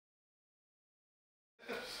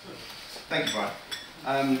Thank you,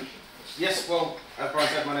 Brian. Yes, well, as Brian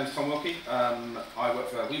said, my name is Tom Wilkie. I work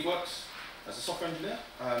for Weaveworks as a software engineer.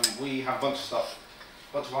 We have a bunch of stuff,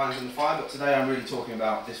 a bunch of irons in the fire, but today I'm really talking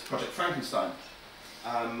about this Project Frankenstein.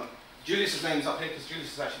 Julius's name is up here because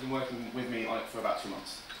Julius has actually been working with me on it for about 2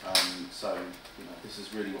 months. So, this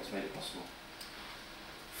is really what's made it possible.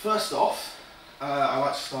 First off, I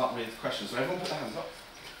like to start with questions. So everyone put their hands up.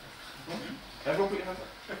 Everyone put your hands up.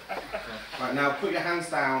 Right, now put your hands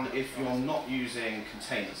down if you're not using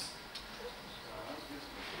containers.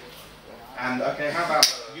 And okay, how about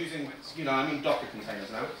using, Docker containers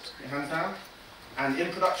now? Put your hands down. And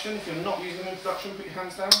in production, if you're not using them in production, put your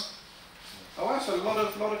hands down. Oh wow, so a lot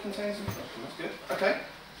of containers in production, that's good. Okay.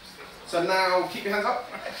 So now keep your hands up.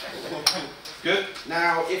 Good.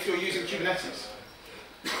 Now if you're using Kubernetes,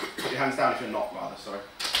 put your hands down if you're not, rather, sorry.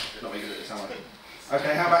 Not very good at this, am I?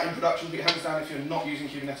 Okay, how about in production? Put your hands down if you're not using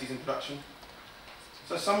Kubernetes in production.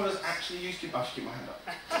 So some of us actually use Kubernetes. I should keep my hand up.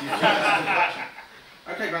 Use Kubernetes in production.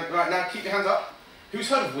 Okay, great. Right, now keep your hands up. Who's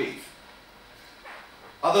heard of Weave?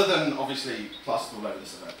 Other than, obviously, plastered all over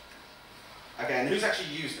this event. Okay, and who's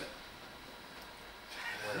actually used it?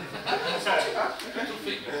 Okay.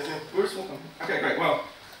 We're a small company. Okay, great. Well,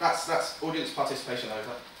 that's audience participation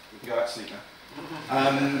over. We can go back to sleep now.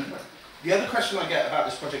 The other question I get about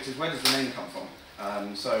this project is, where does the name come from?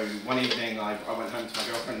 So one evening I went home to my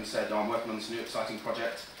girlfriend and said, I'm working on this new exciting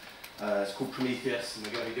project. It's called Prometheus, and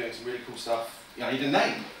we're going to be doing some really cool stuff. I need a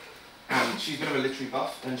name. And she's a bit of a literary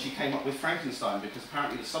buff, and she came up with Frankenstein because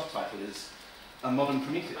apparently the subtitle is A Modern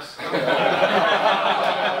Prometheus.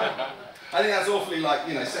 I think that's awfully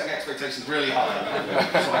setting expectations really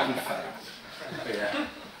high, so I can fail. But yeah.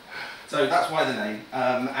 So that's why the name.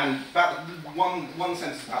 And about one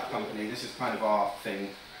sentence about the company. This is kind of our thing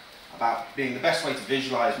about being the best way to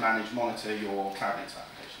visualize, manage, monitor your cloud-native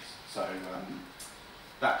applications. So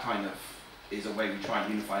that kind of is a way we try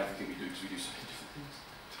and unify everything we do because we do so many different things.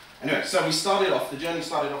 Anyway, so the journey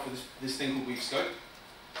started off with this thing called Weave Scope.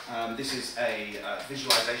 This is a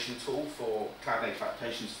visualization tool for cloud-native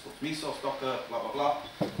applications, Prometheus, Docker, blah, blah, blah.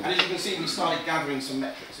 And as you can see, we started gathering some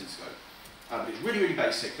metrics in Scope. But it's really, really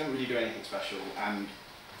basic, don't really do anything special, and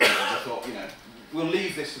I thought, we'll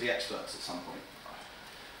leave this for the experts at some point.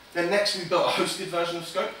 Then next, we built a hosted version of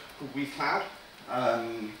Scope called Weave Cloud.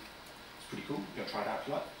 It's pretty cool, you can try it out if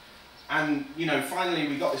you like. And finally,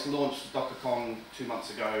 we got this launched to DockerCon 2 months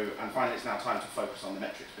ago, and finally it's now time to focus on the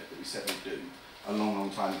metrics bit that we said we'd do a long, long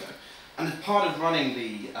time ago. And as part of running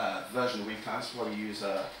the version of Weave Cloud,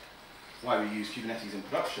 why we use Kubernetes in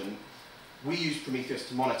production, we use Prometheus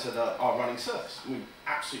to monitor our running service. And we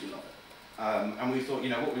absolutely love it. And we thought,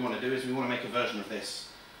 what we want to do is we want to make a version of this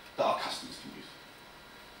that our customers can use.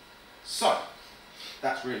 So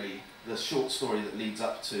that's really the short story that leads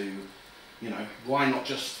up to, why not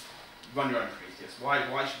just run your own Prometheus?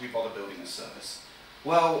 Why should we bother building this service?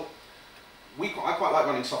 Well, I quite like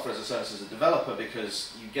running software as a service as a developer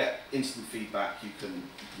because you get instant feedback, you can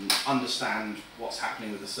understand what's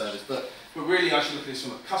happening with the service, but really I should look at this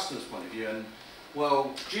from a customer's point of view. And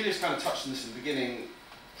well, Julius kind of touched on this in the beginning.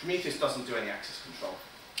 Prometheus doesn't do any access control.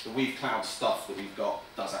 The Weave Cloud stuff that we've got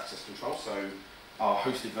does access control, so our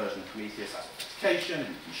hosted version of Prometheus has authentication and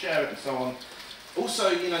you can share it and so on.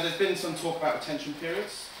 Also, there's been some talk about retention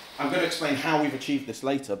periods. I'm going to explain how we've achieved this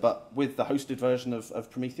later, but with the hosted version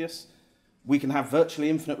of Prometheus, we can have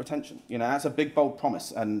virtually infinite retention. That's a big, bold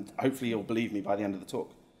promise, and hopefully you'll believe me by the end of the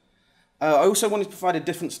talk. I also wanted to provide a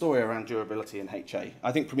different story around durability in HA.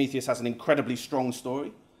 I think Prometheus has an incredibly strong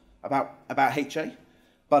story about HA,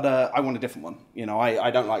 but I want a different one.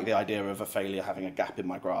 I don't like the idea of a failure having a gap in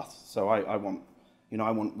my graph, so I want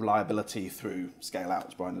reliability through scale out,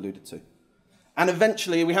 as Brian alluded to. And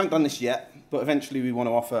eventually, we haven't done this yet, but eventually we want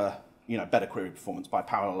to offer better query performance by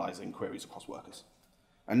parallelizing queries across workers.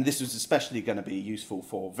 And this is especially going to be useful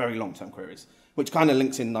for very long-term queries, which kind of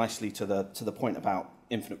links in nicely to the point about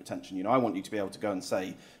infinite retention. I want you to be able to go and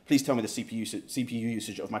say, please tell me the CPU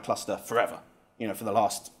usage of my cluster forever, for the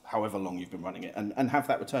last however long you've been running it, and have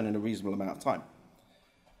that return in a reasonable amount of time.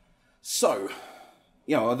 So,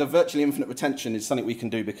 the virtually infinite retention is something we can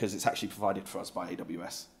do because it's actually provided for us by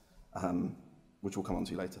AWS, which we'll come on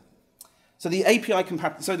to later. So the API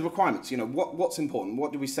compatibility, so the requirements, what's important?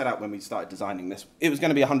 What did we set out when we started designing this? It was going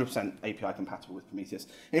to be 100% API compatible with Prometheus.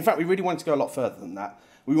 And in fact, we really wanted to go a lot further than that.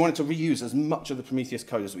 We wanted to reuse as much of the Prometheus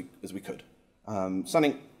code as we could.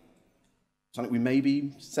 Something we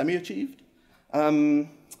maybe semi-achieved.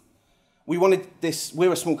 We wanted this,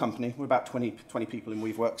 we're a small company, we're about 20 people in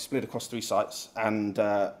Weaveworks, split across 3 sites, and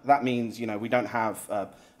that means, we don't have a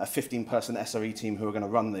 15-person SRE team who are going to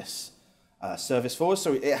run this service for us,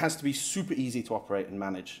 so it has to be super easy to operate and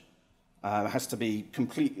manage It has to be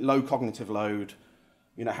complete low cognitive load.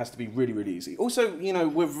 It has to be really, really easy. Also,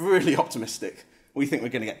 we're really optimistic. We think we're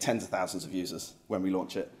going to get tens of thousands of users when we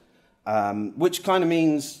launch it, which kind of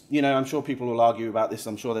means, I'm sure people will argue about this.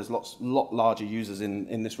 I'm sure there's lot larger users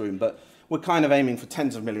in this room, but we're kind of aiming for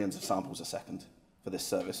tens of millions of samples a second for this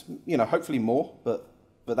service. Hopefully more, but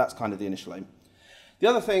that's kind of the initial aim. The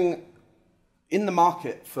other thing, in the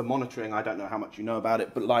market for monitoring, I don't know how much you know about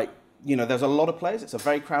it, but there's a lot of players. It's a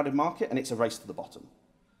very crowded market, and it's a race to the bottom.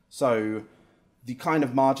 So the kind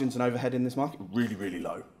of margins and overhead in this market are really, really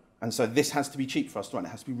low. And so this has to be cheap for us to run. It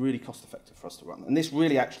has to be really cost effective for us to run. And this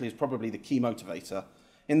really actually is probably the key motivator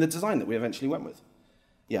in the design that we eventually went with.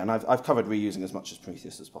 Yeah, and I've covered reusing as much as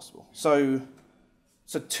Prometheus as possible. So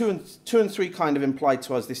two and three kind of implied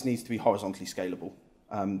to us this needs to be horizontally scalable.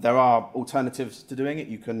 There are alternatives to doing it.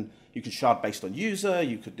 You can shard based on user,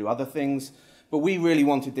 you could do other things. But we really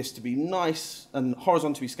wanted this to be nice and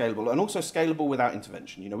horizontally scalable, and also scalable without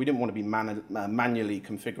intervention. We didn't want to be manually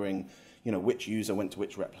configuring which user went to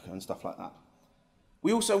which replica and stuff like that.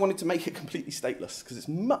 We also wanted to make it completely stateless, because it's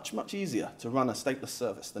much, much easier to run a stateless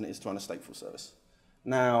service than it is to run a stateful service.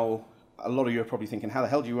 Now, a lot of you are probably thinking, how the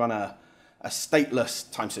hell do you run a stateless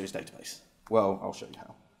time series database? Well, I'll show you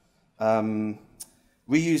how.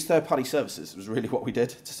 Reuse third-party services was really what we did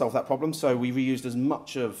to solve that problem. So we reused as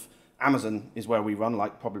much of Amazon is where we run,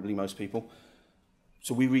 like probably most people.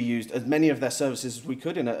 So we reused as many of their services as we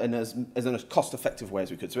could in as cost-effective way as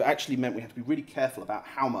we could. So it actually meant we had to be really careful about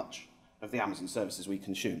how much of the Amazon services we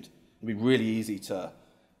consumed. It'd be really easy to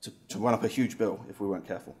run up a huge bill if we weren't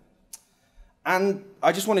careful. And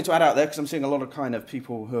I just wanted to add out there, because I'm seeing a lot of kind of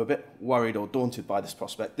people who are a bit worried or daunted by this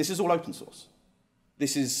prospect, this is all open source.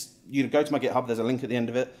 This is, go to my GitHub, there's a link at the end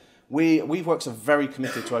of it. Weaveworks are very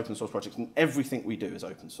committed to open source projects, and everything we do is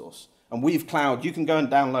open source. And Weave Cloud, you can go and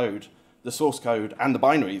download the source code and the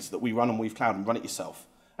binaries that we run on Weave Cloud and run it yourself.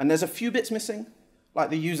 And there's a few bits missing, like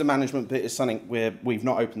the user management bit is something we've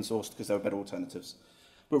not open sourced because there are better alternatives.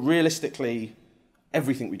 But realistically,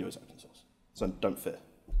 everything we do is open source, so don't fear.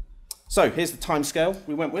 So here's the timescale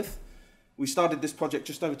we went with. We started this project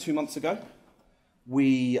just over 2 months ago.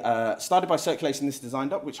 We started by circulating this design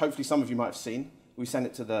doc, which hopefully some of you might have seen. We sent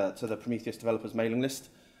it to the Prometheus developers mailing list.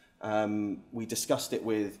 We discussed it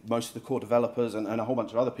with most of the core developers and a whole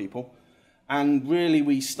bunch of other people. And really,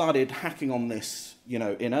 we started hacking on this,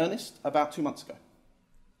 in earnest about 2 months ago.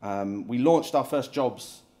 We launched our first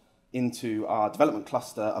jobs into our development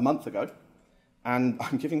cluster a month ago, and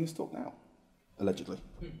I'm giving this talk now, allegedly.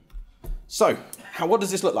 So, what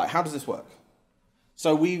does this look like? How does this work?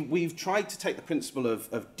 So we've tried to take the principle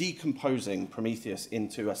of decomposing Prometheus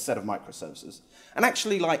into a set of microservices. And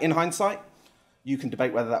actually, in hindsight, you can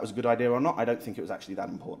debate whether that was a good idea or not. I don't think it was actually that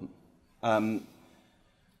important.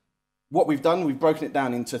 What we've done, we've broken it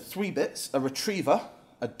down into 3 bits: a retriever,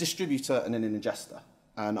 a distributor, and an ingester.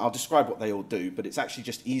 And I'll describe what they all do, but it's actually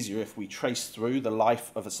just easier if we trace through the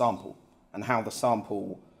life of a sample and how the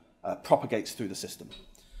sample propagates through the system.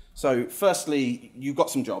 So firstly, you've got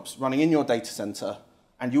some jobs running in your data center,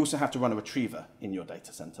 and you also have to run a retriever in your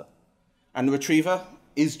data center. And the retriever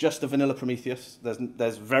is just a vanilla Prometheus.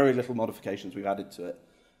 There's very little modifications we've added to it.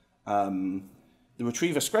 The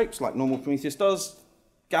retriever scrapes like normal Prometheus does,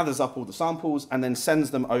 gathers up all the samples, and then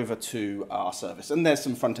sends them over to our service. And there's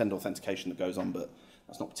some front-end authentication that goes on, but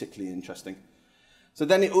that's not particularly interesting. So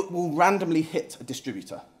then it will randomly hit a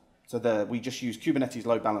distributor. So we just use Kubernetes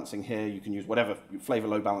load balancing here. You can use whatever flavor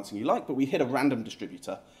load balancing you like, but we hit a random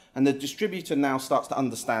distributor. And the distributor now starts to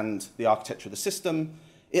understand the architecture of the system.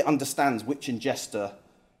 It understands which ingester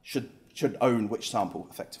should own which sample,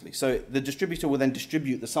 effectively. So the distributor will then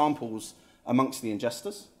distribute the samples amongst the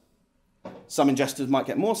ingesters. Some ingesters might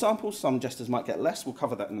get more samples, some ingesters might get less. We'll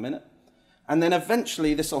cover that in a minute. And then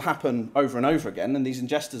eventually this will happen over and over again, and these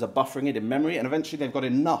ingesters are buffering it in memory, and eventually they've got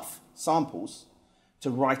enough samples to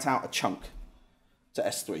write out a chunk to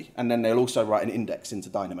S3, and then they'll also write an index into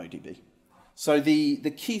DynamoDB. So the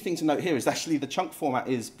key thing to note here is actually the chunk format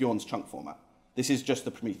is Bjorn's chunk format. This is just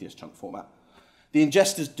the Prometheus chunk format. The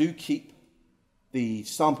ingesters do keep the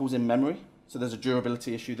samples in memory, so there's a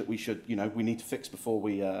durability issue that we need to fix before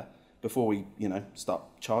we start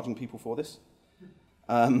charging people for this.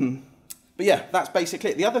 But yeah, that's basically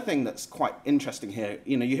it. The other thing that's quite interesting here,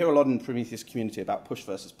 you hear a lot in the Prometheus community about push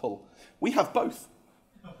versus pull. We have both.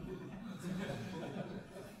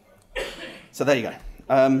 So there you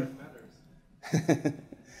go.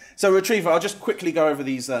 So retriever, I'll just quickly go over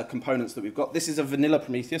these components that we've got. This is a vanilla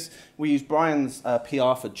Prometheus. We use Brian's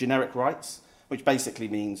PR for generic writes, which basically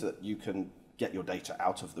means that you can get your data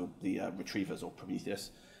out of the retrievers or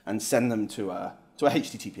Prometheus and send them to a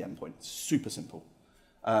HTTP endpoint. It's super simple.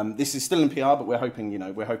 This is still in PR, but we're hoping,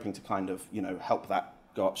 we're hoping to kind of, help that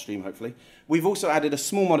go upstream, hopefully. We've also added a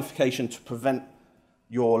small modification to prevent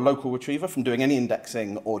your local retriever from doing any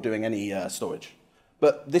indexing or doing any storage.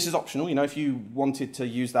 But this is optional. If you wanted to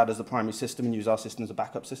use that as a primary system and use our system as a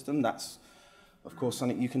backup system, that's, of course,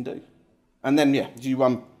 something you can do. And then, you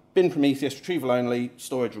run bin Prometheus, retrieval only,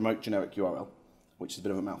 storage remote generic URL, which is a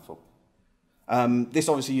bit of a mouthful. This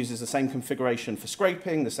obviously uses the same configuration for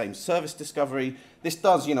scraping, the same service discovery. This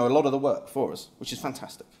does, a lot of the work for us, which is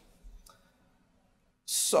fantastic.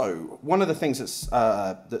 So one of the things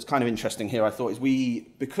that's kind of interesting here, I thought, is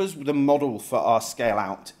because the model for our scale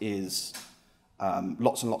out is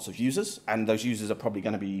lots and lots of users, and those users are probably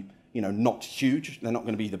going to be, not huge. They're not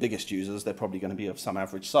going to be the biggest users. They're probably going to be of some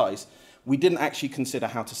average size. We didn't actually consider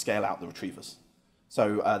how to scale out the retrievers.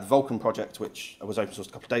 So the Vulkan project, which was open sourced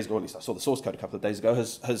a couple of days ago, at least I saw the source code a couple of days ago,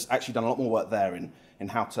 has actually done a lot more work there in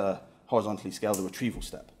how to horizontally scale the retrieval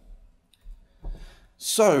step.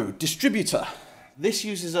 So distributor. This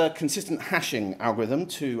uses a consistent hashing algorithm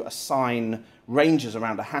to assign ranges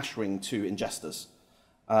around a hash ring to ingesters.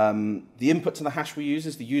 The input to the hash we use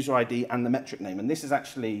is the user ID and the metric name, and this is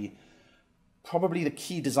actually probably the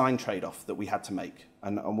key design trade-off that we had to make,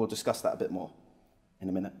 and we'll discuss that a bit more in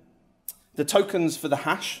a minute. The tokens for the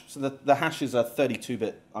hash, so the hash is a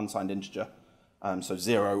 32-bit unsigned integer, so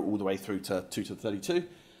 0 all the way through to 2 to the 32,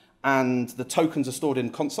 and the tokens are stored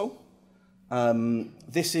in console.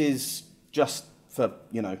 This is just for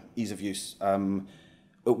ease of use.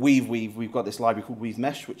 We've got this library called Weave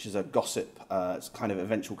Mesh, which is a gossip, it's kind of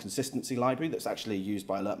eventual consistency library that's actually used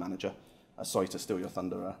by Alert Manager. Sorry to steal your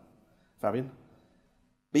thunder, Fabian.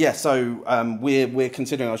 But yeah, so we're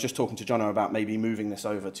considering, I was just talking to Jono about maybe moving this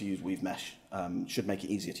over to use Weave Mesh. Should make it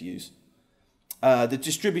easier to use. The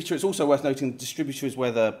distributor, it's also worth noting, the distributor is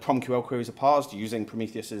where the PromQL queries are parsed using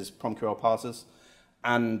Prometheus's PromQL parsers,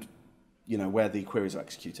 and where the queries are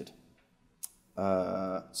executed.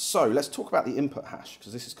 So let's talk about the input hash,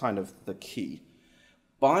 because this is kind of the key.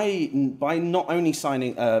 By not only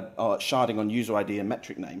sharding on user ID and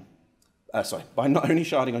metric name, by not only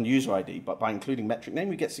sharding on user ID, but by including metric name,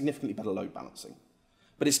 we get significantly better load balancing.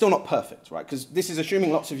 But it's still not perfect, right? Because this is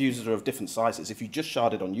assuming lots of users are of different sizes. If you just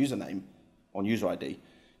sharded on username, on user ID,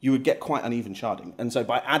 you would get quite uneven sharding. And so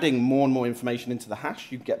by adding more and more information into the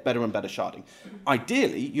hash, you get better and better sharding.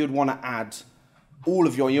 Ideally, you'd want to add all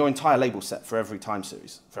of your entire label set for every time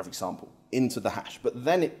series, for every sample, into the hash. But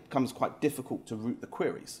then it becomes quite difficult to route the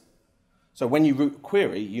queries. So when you route a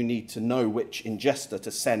query, you need to know which ingester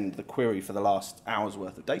to send the query for the last hour's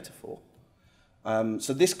worth of data for.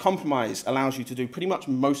 So this compromise allows you to do pretty much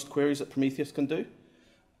most queries that Prometheus can do,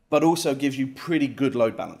 but also gives you pretty good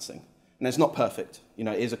load balancing. And it's not perfect, it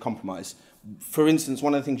is a compromise. For instance,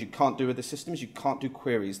 one of the things you can't do with this system is you can't do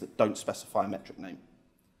queries that don't specify a metric name.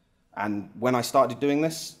 And when I started doing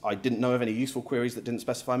this, I didn't know of any useful queries that didn't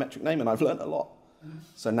specify a metric name, and I've learned a lot.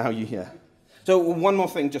 So now you hear. So one more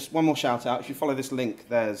thing, just one more shout out. If you follow this link,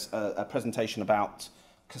 there's a presentation about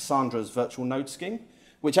Cassandra's virtual node scheme,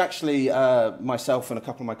 which actually myself and a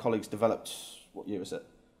couple of my colleagues developed, what year is it?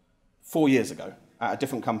 4 years ago at a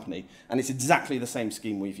different company. And it's exactly the same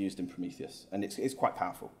scheme we've used in Prometheus. And it's quite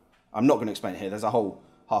powerful. I'm not going to explain it here. There's a whole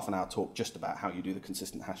half-an-hour talk just about how you do the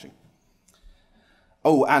consistent hashing.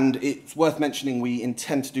 Oh, and it's worth mentioning we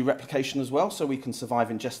intend to do replication as well, so we can survive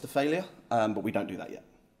ingester failure, but we don't do that yet.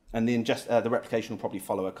 And the replication will probably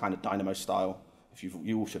follow a kind of Dynamo style. If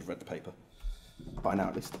you all should have read the paper by now,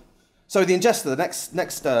 at least. So the ingester, the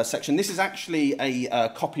next section. This is actually a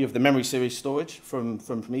copy of the memory series storage from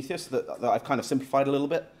Prometheus that I've kind of simplified a little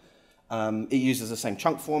bit. It uses the same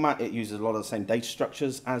chunk format. It uses a lot of the same data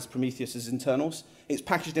structures as Prometheus's internals. It's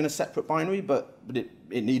packaged in a separate binary, but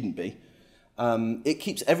it needn't be. It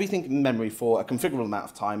keeps everything in memory for a configurable amount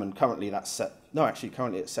of time, and currently that's set. No, actually,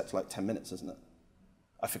 currently it's set to like 10 minutes, isn't it?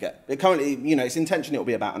 I forget. It currently, its intention, it'll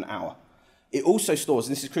be about an hour. It also stores,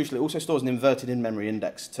 and this is crucial, it also stores an inverted in-memory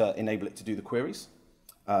index to enable it to do the queries.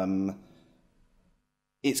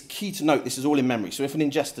 It's key to note this is all in memory. So if an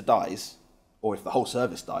ingester dies, or if the whole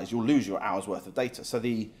service dies, you'll lose your hour's worth of data. So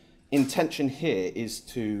the intention here is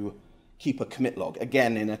to keep a commit log,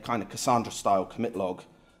 again in a kind of Cassandra-style commit log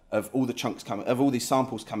of all the chunks coming, of all these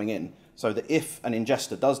samples coming in, so that if an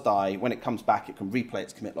ingester does die, when it comes back, it can replay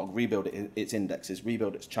its commit log, rebuild its indexes,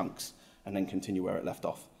 rebuild its chunks, and then continue where it left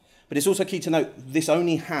off. But it's also key to note this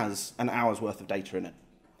only has an hour's worth of data in it.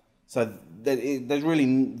 So there's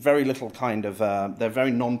really very little kind of, they're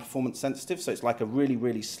very non-performance sensitive, so it's like a really,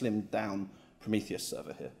 really slimmed down Prometheus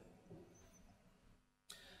server here.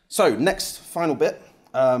 So next, final bit,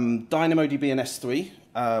 DynamoDB and S3.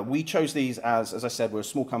 We chose these as I said, we're a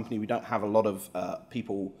small company. We don't have a lot of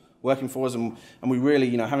people working for us, and we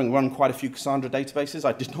really, having run quite a few Cassandra databases,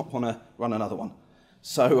 I did not want to run another one.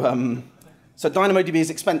 So, so DynamoDB is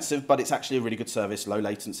expensive, but it's actually a really good service, low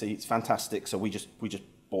latency. It's fantastic. So we just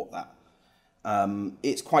bought that.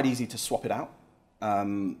 It's quite easy to swap it out.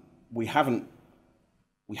 We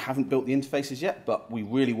haven't built the interfaces yet, but we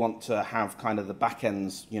really want to have kind of the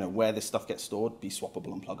backends, where this stuff gets stored, be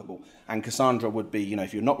swappable and pluggable. And Cassandra would be,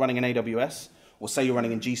 if you're not running in AWS, or say you're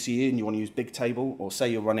running in GCE and you want to use Bigtable, or say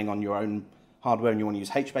you're running on your own hardware and you want to use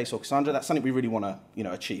HBase or Cassandra, that's something we really want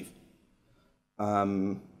to, achieve.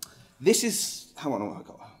 This is, how long have I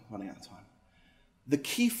got? Running out of time. The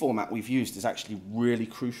key format we've used is actually really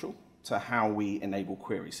crucial to how we enable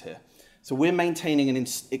queries here. So we're maintaining an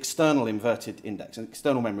external inverted index, an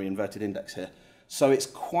external memory inverted index here. So it's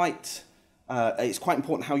quite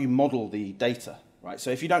important how you model the data, right? So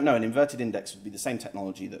if you don't know, an inverted index would be the same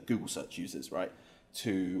technology that Google search uses, right,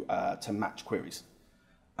 to match queries.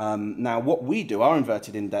 Now what we do, our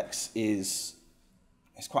inverted index is,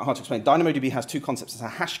 it's quite hard to explain. DynamoDB has two concepts. It's a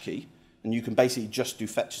hash key, and you can basically just do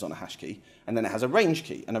fetches on a hash key, and then it has a range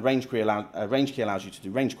key, and a range key allows you to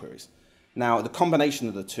do range queries. Now, the combination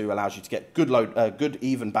of the two allows you to get good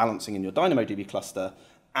even balancing in your DynamoDB cluster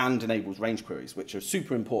and enables range queries, which are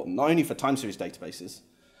super important, not only for time series databases,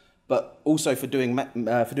 but also for doing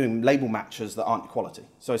label matches that aren't equality.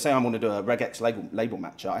 So say I want to do a regex label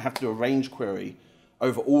matcher, I have to do a range query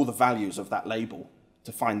over all the values of that label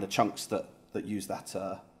to find the chunks that use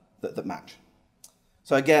that match.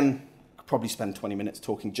 So again, I could probably spend 20 minutes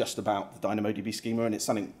talking just about the DynamoDB schema, and it's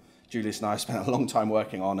something Julius and I spent a long time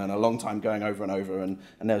working on and a long time going over and over, and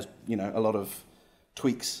there's a lot of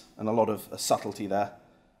tweaks and a lot of subtlety there.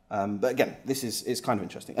 But again, this is kind of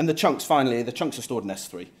interesting. And the chunks, finally, the chunks are stored in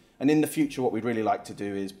S3. And in the future, what we'd really like to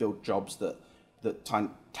do is build jobs that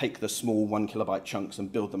take the small 1 kilobyte chunks and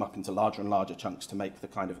build them up into larger and larger chunks to make the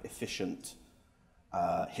kind of efficient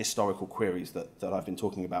historical queries that I've been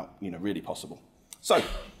talking about, really possible. So,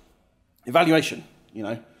 evaluation,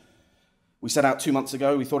 We set out 2 months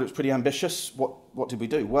ago. We thought it was pretty ambitious. What did we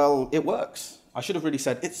do? Well, it works. I should have really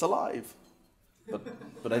said, it's alive.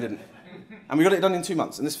 But I didn't. And we got it done in 2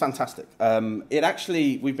 months, and this is fantastic. It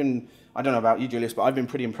actually, I don't know about you, Julius, but I've been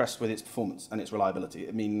pretty impressed with its performance and its reliability.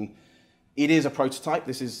 I mean, it is a prototype.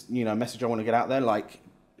 This is, a message I want to get out there. Like,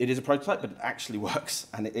 it is a prototype, but it actually works.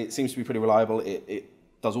 And it seems to be pretty reliable. It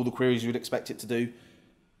does all the queries you'd expect it to do.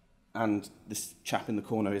 And this chap in the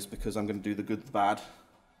corner is because I'm going to do the good, the bad.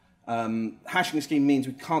 Hashing scheme means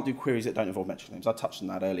we can't do queries that don't involve metric names. I touched on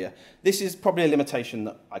that earlier. This is probably a limitation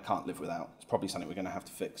that I can't live without. It's probably something we're going to have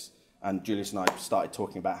to fix. And Julius and I started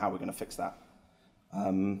talking about how we're going to fix that.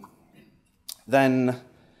 Then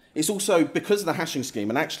it's also, because of the hashing scheme,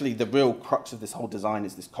 and actually the real crux of this whole design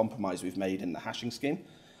is this compromise we've made in the hashing scheme,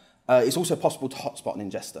 it's also possible to hotspot an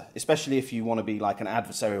ingester, especially if you want to be like an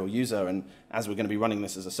adversarial user, and as we're going to be running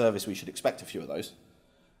this as a service, we should expect a few of those.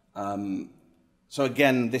 So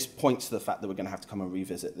again, this points to the fact that we're going to have to come and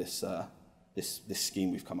revisit this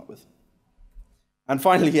scheme we've come up with. And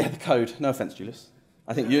finally, the code. No offense, Julius.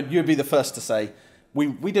 I think you'd be the first to say,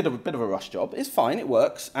 we did a bit of a rush job. It's fine, it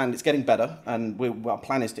works, and it's getting better, and our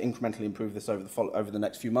plan is to incrementally improve this over the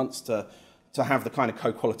next few months to have the kind of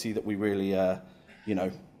code quality that we really,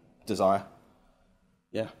 desire.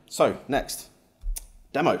 Yeah, so next,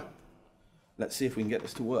 demo. Let's see if we can get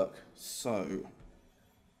this to work. So,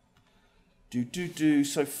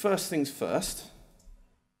 so first things first.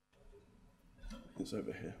 It's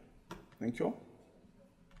over here. Thank you.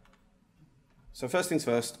 So first things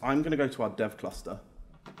first, I'm going to go to our dev cluster,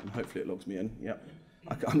 and hopefully it logs me in. Yep.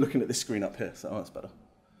 I'm looking at this screen up here, so that's better.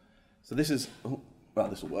 So this is,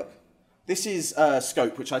 this will work. This is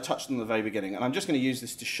scope, which I touched on at the very beginning, and I'm just going to use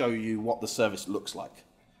this to show you what the service looks like.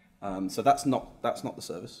 So that's not the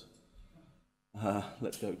service.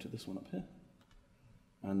 Let's go to this one up here.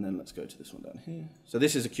 And then let's go to this one down here. So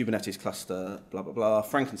this is a Kubernetes cluster, blah, blah, blah,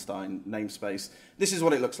 Frankenstein namespace. This is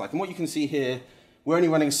what it looks like. And what you can see here, we're only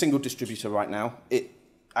running a single distributor right now.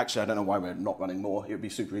 Actually, I don't know why we're not running more. It would be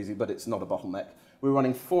super easy, but it's not a bottleneck. We're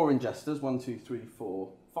running 4 ingesters, 1, 2, 3, 4,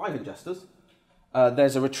 5 ingesters.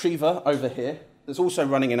 There's a retriever over here that's also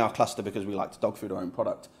running in our cluster because we like to dog food our own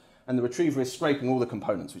product. And the retriever is scraping all the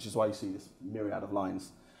components, which is why you see this myriad of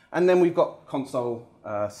lines. And then we've got console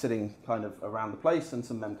sitting kind of around the place, and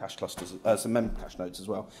some memcache clusters, some memcache nodes as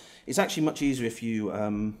well. It's actually much easier if you,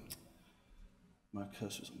 my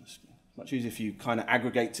cursor's on the screen. Much easier if you kind of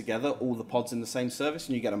aggregate together all the pods in the same service,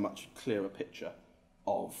 and you get a much clearer picture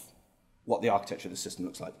of what the architecture of the system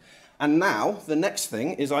looks like. And now, the next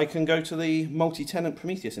thing is I can go to the multi-tenant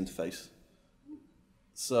Prometheus interface.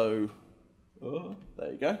 So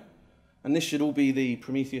there you go. And this should all be the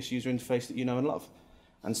Prometheus user interface that you know and love.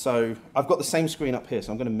 And so I've got the same screen up here,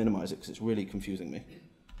 so I'm going to minimize it because it's really confusing me.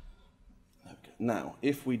 Okay. Now,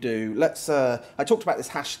 if we do, let's, I talked about this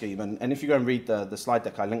hash scheme, and if you go and read the slide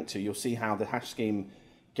deck I linked to, you'll see how the hash scheme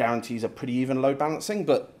guarantees a pretty even load balancing,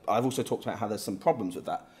 but I've also talked about how there's some problems with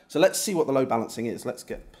that. So let's see what the load balancing is. Let's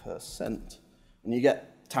get %, and you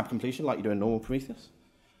get tab completion like you do in normal Prometheus,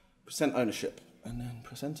 % ownership, and then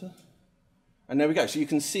press enter. And there we go. So you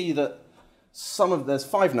can see that there's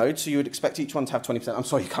 5 nodes, so you would expect each one to have 20%. I'm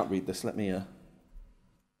sorry, you can't read this. Let me, there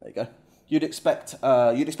you go. You'd expect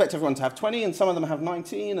everyone to have 20, and some of them have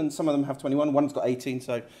 19, and some of them have 21. One's got 18,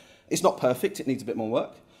 so it's not perfect. It needs a bit more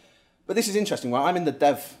work. But this is interesting. Well, I'm in the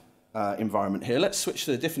dev environment here. Let's switch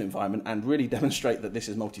to a different environment and really demonstrate that this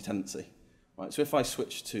is multi-tenancy. Right, so if I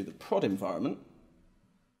switch to the prod environment,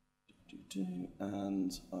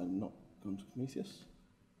 and I'm not going to Prometheus,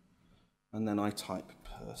 and then I type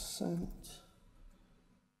 %,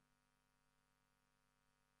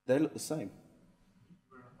 they look the same.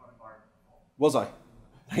 Was I?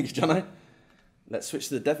 Thank you, Jono. Let's switch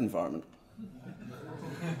to the dev environment.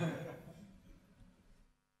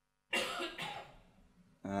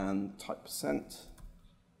 And type %.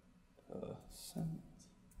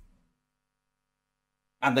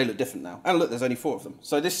 And they look different now. And look, there's only 4 of them.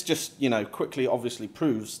 So this just, quickly, obviously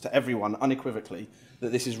proves to everyone unequivocally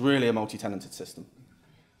that this is really a multi-tenanted system.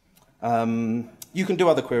 You can do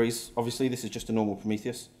other queries. Obviously, this is just a normal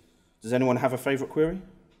Prometheus. Does anyone have a favorite query?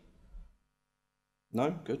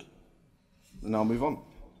 No? Good. Then I'll move on.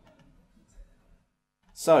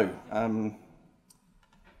 So,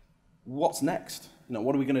 what's next?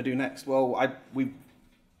 What are we going to do next? Well, we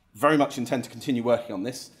very much intend to continue working on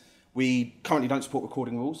this. We currently don't support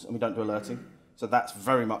recording rules, and we don't do alerting. So that's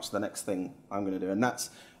very much the next thing I'm going to do. And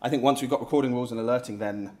I think once we've got recording rules and alerting,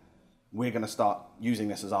 then we're going to start using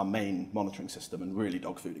this as our main monitoring system and really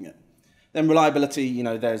dogfooding it. Then reliability,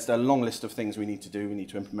 there's a long list of things we need to do. We need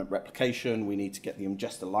to implement replication. We need to get the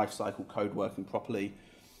ingester lifecycle code working properly.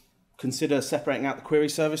 Consider separating out the query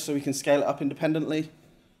service so we can scale it up independently.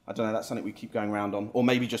 I don't know, that's something we keep going around on. Or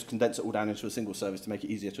maybe just condense it all down into a single service to make it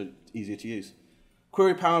easier to use.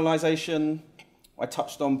 Query parallelization, I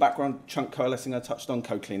touched on. Background chunk coalescing, I touched on.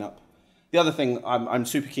 Code cleanup. The other thing I'm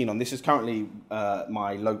super keen on, this is currently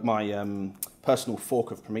my personal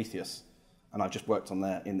fork of Prometheus, and I've just worked on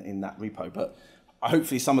there in that repo. But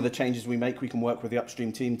hopefully some of the changes we make, we can work with the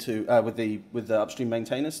upstream team to, with the upstream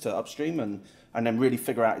maintainers to upstream and then really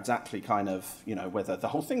figure out exactly kind of, whether the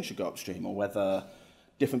whole thing should go upstream or whether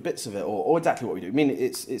different bits of it or exactly what we do. I mean,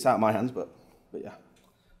 it's out of my hands, but yeah.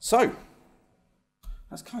 So,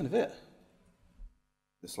 that's kind of it.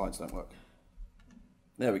 The slides don't work.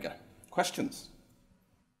 There we go. Questions?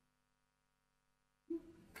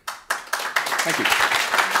 Thank you.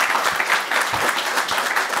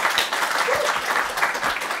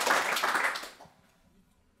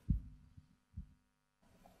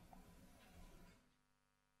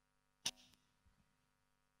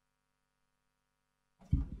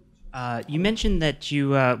 You mentioned that you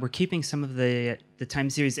were keeping some of the time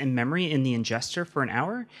series in memory in the ingester for an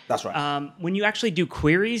hour. That's right. When you actually do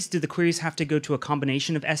queries, do the queries have to go to a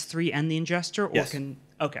combination of S3 and the ingester? Or yes.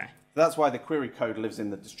 Okay. That's why the query code lives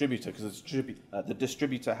in the distributor, because the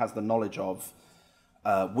distributor has the knowledge of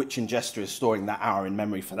which ingester is storing that hour in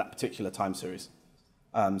memory for that particular time series.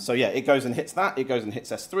 So yeah, it goes and hits that. It goes and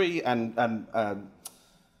hits S3, and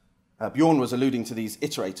Bjorn was alluding to these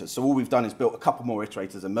iterators. So all we've done is built a couple more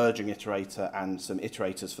iterators, a merging iterator and some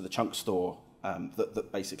iterators for the chunk store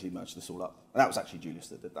that basically merged this all up. And that was actually Julius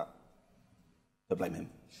that did that. So blame him.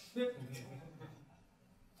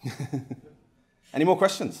 Any more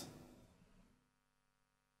questions?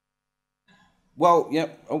 Well, yeah.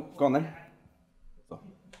 Oh, go on then.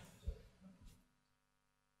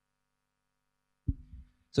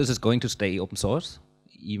 So is this going to stay open source?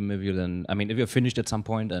 Even if you then, if you're finished at some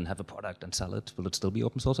point and have a product and sell it, will it still be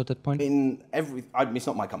open source at that point? It's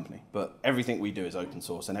not my company, but everything we do is open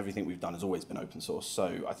source, and everything we've done has always been open source.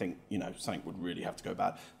 So I think something would really have to go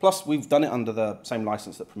bad. Plus, we've done it under the same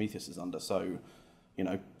license that Prometheus is under, so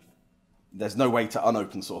there's no way to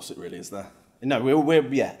unopen source it. Really, is there? No,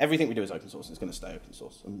 everything we do is open source, and it's going to stay open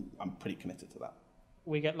source. I'm pretty committed to that.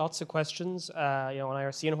 We get lots of questions, on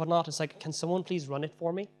IRC and whatnot. It's like, can someone please run it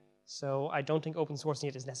for me? So I don't think open sourcing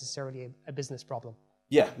it is necessarily a business problem.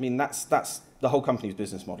 Yeah, that's the whole company's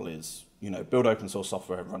business model is, build open source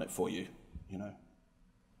software and run it for you,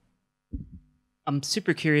 I'm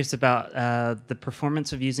super curious about the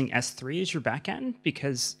performance of using S3 as your backend,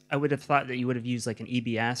 because I would have thought that you would have used like an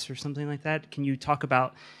EBS or something like that. Can you talk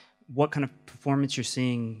about what kind of performance you're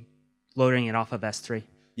seeing loading it off of S3.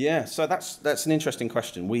 Yeah, so that's an interesting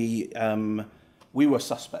question. We were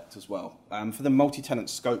suspect as well. For the multi-tenant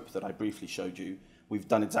scope that I briefly showed you, we've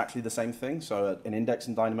done exactly the same thing. So an index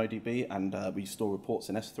in DynamoDB, and we store reports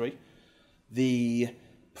in S3. The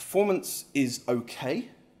performance is okay,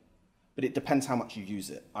 but it depends how much you use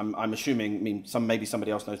it. I'm assuming, I mean, maybe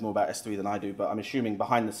somebody else knows more about S3 than I do, but I'm assuming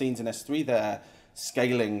behind the scenes in S3, they're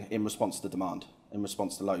scaling in response to demand, in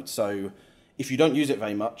response to load. So if you don't use it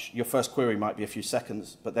very much, your first query might be a few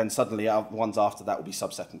seconds, but then suddenly the ones after that will be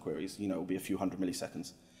sub-second queries. You know, it will be a few hundred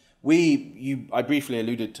milliseconds. I briefly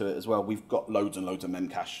alluded to it as well. We've got loads and loads of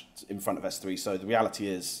memcache in front of S3, so the reality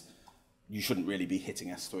is you shouldn't really be hitting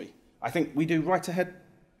S3. I think we do write ahead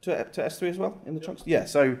to S3 as well in the chunks. Yeah,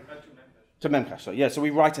 so to memcache. So yeah, so we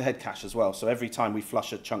write ahead cache as well. So every time we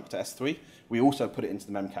flush a chunk to S3, we also put it into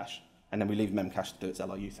the memcache, and then we leave memcache to do its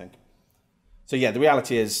LRU thing. So yeah, the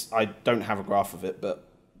reality is I don't have a graph of it, but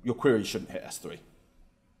your queries shouldn't hit S3.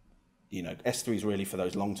 You know, S3 is really for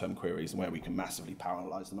those long-term queries where we can massively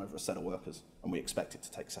parallelize them over a set of workers, and we expect it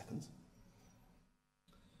to take seconds.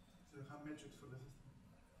 So you have metrics for this?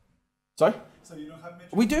 Sorry? So you don't have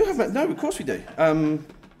metrics? We do have, no, of course we do.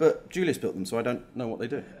 But Julius built them, so I don't know what they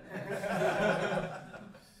do.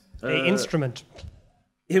 An instrument.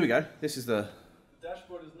 Here we go. This is the... The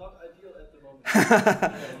dashboard is not ideal at the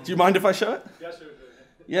moment. Do you mind if I show it? Yeah, sure.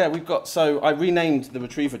 Yeah, we've got, so I renamed the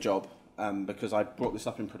retriever job because I brought this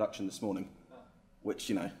up in production this morning, which,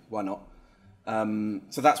 you know, why not?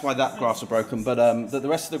 So that's why that graphs are broken, but the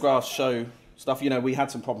rest of the graphs show stuff. You know, we had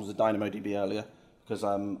some problems with DynamoDB earlier because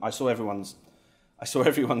I saw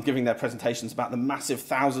everyone giving their presentations about the massive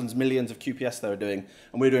thousands, millions of QPS they were doing,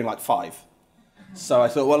 and we were doing like 5. So I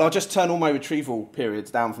thought, well, I'll just turn all my retrieval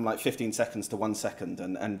periods down from like 15 seconds to 1 second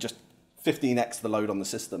and just 15x the load on the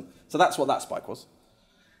system. So that's what that spike was.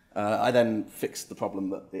 I then fixed the problem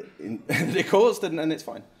that it caused, and it's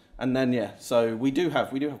fine. And then, yeah, so we do have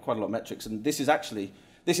quite a lot of metrics, and this is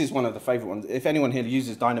one of the favorite ones. If anyone here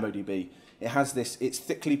uses DynamoDB, it has this, it's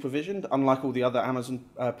thickly provisioned, unlike all the other Amazon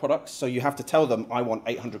products. So you have to tell them, I want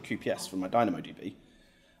 800 QPS from my DynamoDB.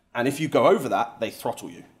 And if you go over that, they throttle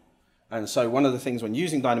you. And so one of the things when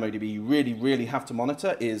using DynamoDB you really, really have to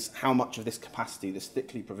monitor is how much of this capacity, this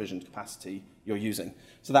thickly provisioned capacity, you're using.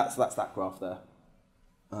 So that's that graph there.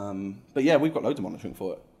 But yeah, we've got loads of monitoring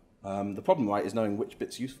for it. The problem, right, is knowing which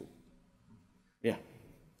bit's useful. Yeah.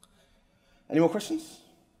 Any more questions?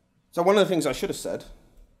 So one of the things I should have said,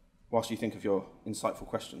 whilst you think of your insightful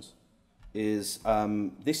questions, is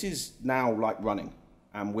this is now like running,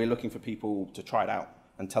 and we're looking for people to try it out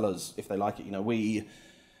and tell us if they like it. You know,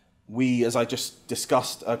 we, as I just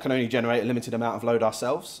discussed, can only generate a limited amount of load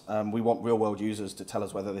ourselves. We want real-world users to tell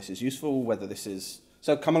us whether this is useful, whether this is...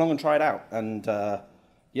 So come along and try it out. And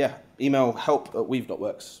yeah, email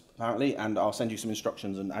help@weave.works, apparently, and I'll send you some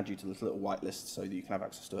instructions and add you to this little whitelist so that you can have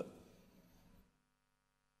access to it.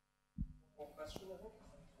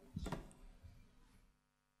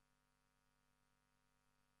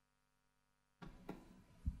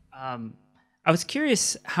 I was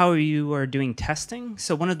curious how you are doing testing.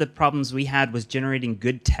 So one of the problems we had was generating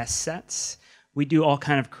good test sets. We do all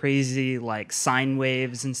kind of crazy like sine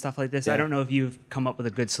waves and stuff like this. Yeah. I don't know if you've come up with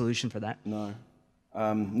a good solution for that. No.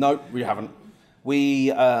 No, we haven't.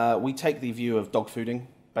 We take the view of dog fooding,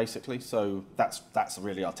 basically. So that's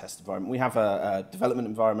really our test environment. We have a development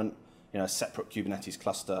environment, you know, a separate Kubernetes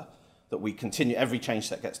cluster that we continue. Every change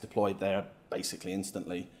set gets deployed there basically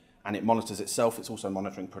instantly, and it monitors itself. It's also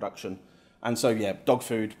monitoring production. And so, yeah, dog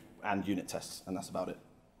food and unit tests, and that's about it.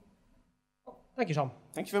 Thank you, Tom.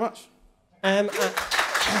 Thank you very much. And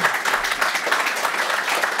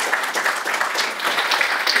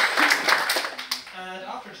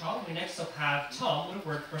after Tom, we next up have Tom with a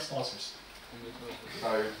word for sponsors.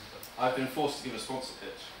 So, I've been forced to give a sponsor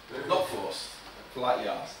pitch. Not forced, politely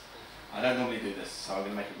asked. I don't normally do this, so I'm going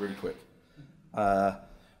to make it really quick.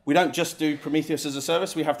 We don't just do Prometheus as a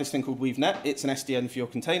service. We have this thing called WeaveNet. It's an SDN for your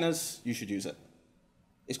containers. You should use it.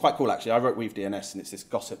 It's quite cool, actually. I wrote Weave DNS, and it's this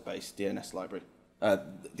gossip-based DNS library,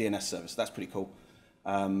 DNS service. That's pretty cool.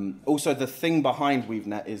 Also, the thing behind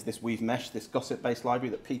WeaveNet is this Weave Mesh, this gossip-based library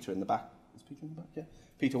that Peter in the back, is Peter in the back? Yeah.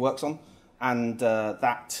 Peter works on. And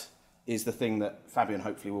that is the thing that Fabian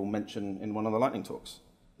hopefully will mention in one of the lightning talks.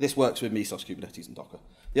 This works with Mesos, Kubernetes, and Docker.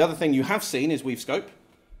 The other thing you have seen is WeaveScope.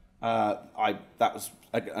 That was,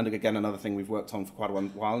 and again, another thing we've worked on for quite a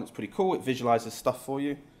while, and it's pretty cool. It visualizes stuff for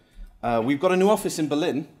you. We've got a new office in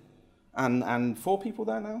Berlin, and 4 people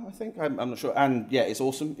there now, I think. I'm not sure. And yeah, it's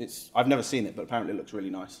awesome. I've never seen it, but apparently it looks really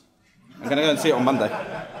nice. I'm going to go and see it on Monday.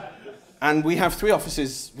 And we have three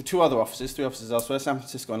offices elsewhere, San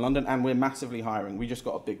Francisco and London, and we're massively hiring. We just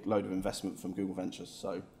got a big load of investment from Google Ventures,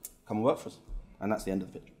 so come and work for us. And that's the end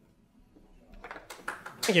of the pitch.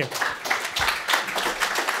 Thank you.